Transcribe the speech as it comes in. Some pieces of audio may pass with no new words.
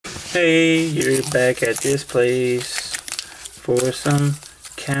Hey, you're back at this place for some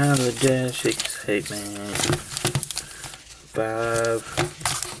Kaladesh excitement.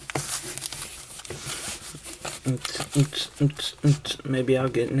 5. Maybe I'll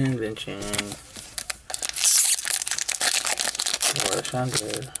get an invention. Or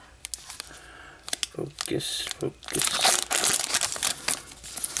Chandra. Focus.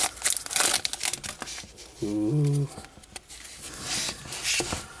 Ooh.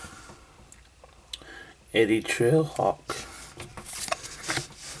 Eddie Trailhawk.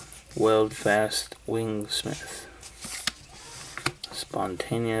 Weld fast wingsmith.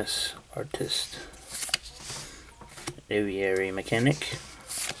 Spontaneous artist. Aviary mechanic.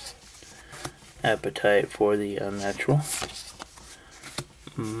 Appetite for the unnatural.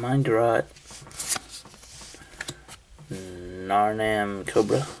 Mind rot. Narnam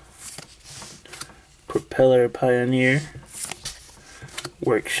Cobra. Propeller pioneer.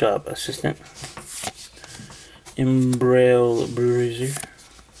 Workshop assistant. Embrail bruiser.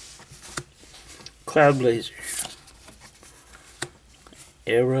 Cloud blazer.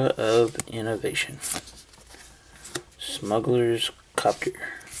 Era of innovation. Smuggler's copter.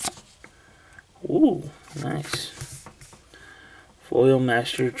 Ooh, nice. Foil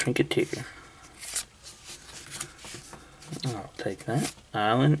master trinketeer. I'll take that.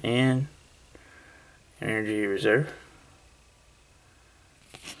 Island and energy reserve.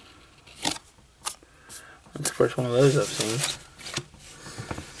 That's the first one of those I've seen.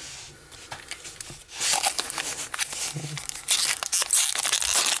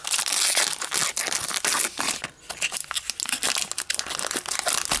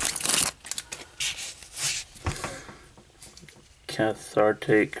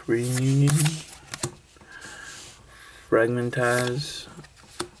 Cathartic reunion. Fragmentize.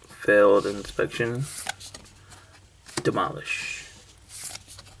 Failed inspection. Demolish.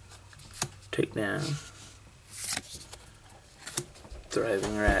 Take down.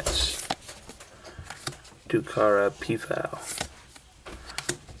 Thriving rats. Dukara peafowl.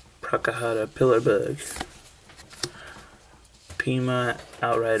 Prakahata pillarbug. Pima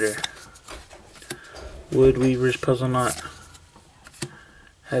outrider. Woodweaver's puzzle knot.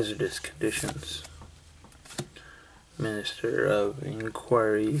 Hazardous conditions. Minister of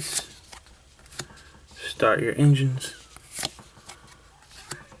Inquiries. Start your engines.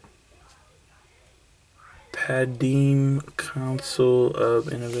 Padim Council of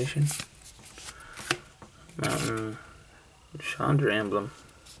Innovation. Mountain Chandra emblem.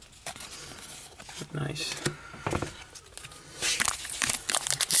 Nice.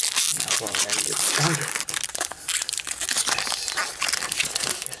 Now we'll then get Chandra.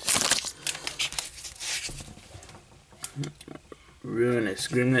 Ruinous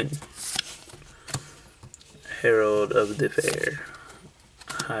Grimlet. Herald of the Fair.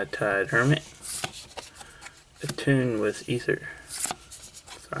 High Tide Hermit. Attune with Ether.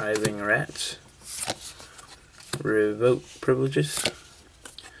 Thriving Rats. Revoke Privileges.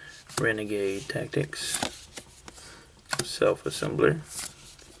 Renegade Tactics. Self-Assembler.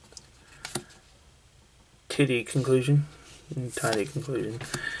 Tidy Conclusion.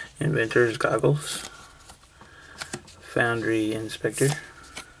 Inventor's Goggles. Foundry Inspector.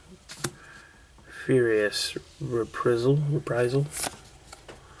 Furious Reprisal.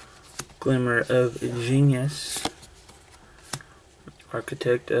 Glimmer of Genius.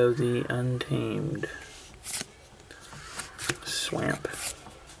 Architect of the Untamed. Swamp.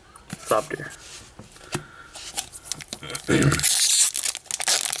 Thopter.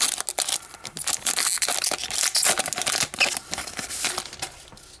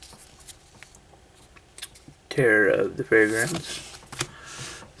 Terror of the Fairgrounds.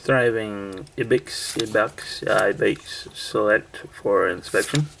 Thriving Ibex select for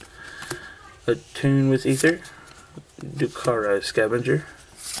inspection. Attune with Ether. Dukara Scavenger.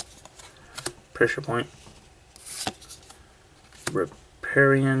 Pressure Point.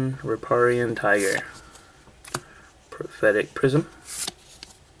 Riparian Tiger. Prophetic Prism.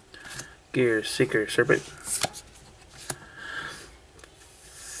 Gear Seeker Serpent.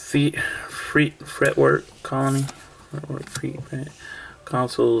 Fretwork Colony.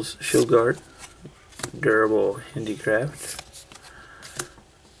 Consoles Shield Guard. Durable Handicraft.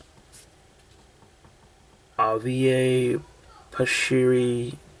 Avier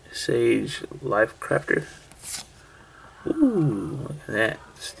Pashiri Sage Life Crafter. Ooh, look at that.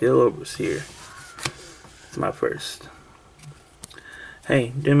 Steel Overseer. It's my first.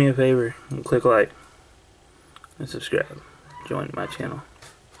 Hey, do me a favor and click like and subscribe. Join my channel.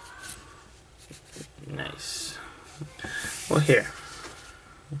 Nice. Well, here.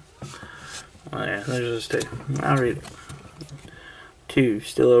 Oh, yeah, there's just two. I'll read it. 2.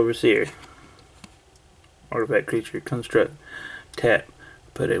 Still Overseer. Artifact creature. Construct. Tap.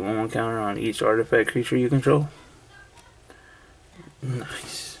 Put a 1/1 counter on each artifact creature you control.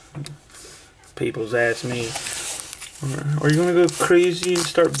 Nice. People's asked me, are you gonna go crazy and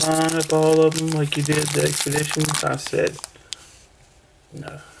start buying up all of them like you did the expeditions? I said,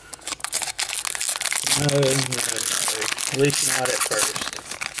 no. No. At least not at first.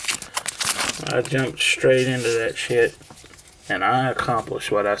 I jumped straight into that shit, and I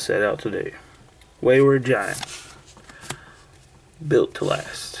accomplished what I set out to do. Wayward Giant. Built to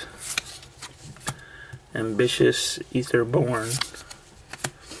last. Ambitious Etherborn.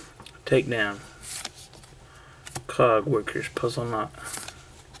 Takedown. Cog Workers Puzzle Knot.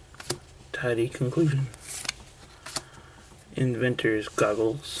 Tidy Conclusion. Inventor's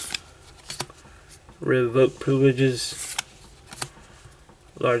Goggles. Revoke Privileges.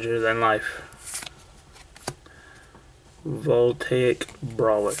 Larger than Life. Voltaic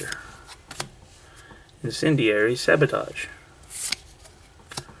Brawler. Incendiary Sabotage.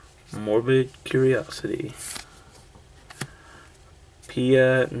 Morbid Curiosity.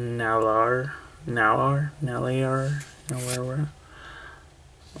 Pia Nalar. I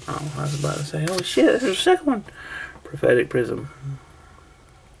was about to say, oh shit, there's a second one. Prophetic Prism.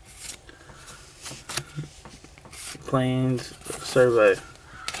 Plains Survey.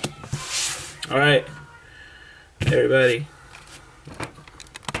 Alright, everybody.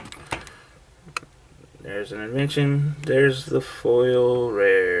 There's an invention. There's the foil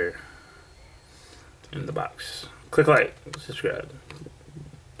rare in the box. Click like, subscribe,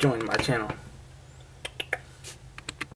 join my channel.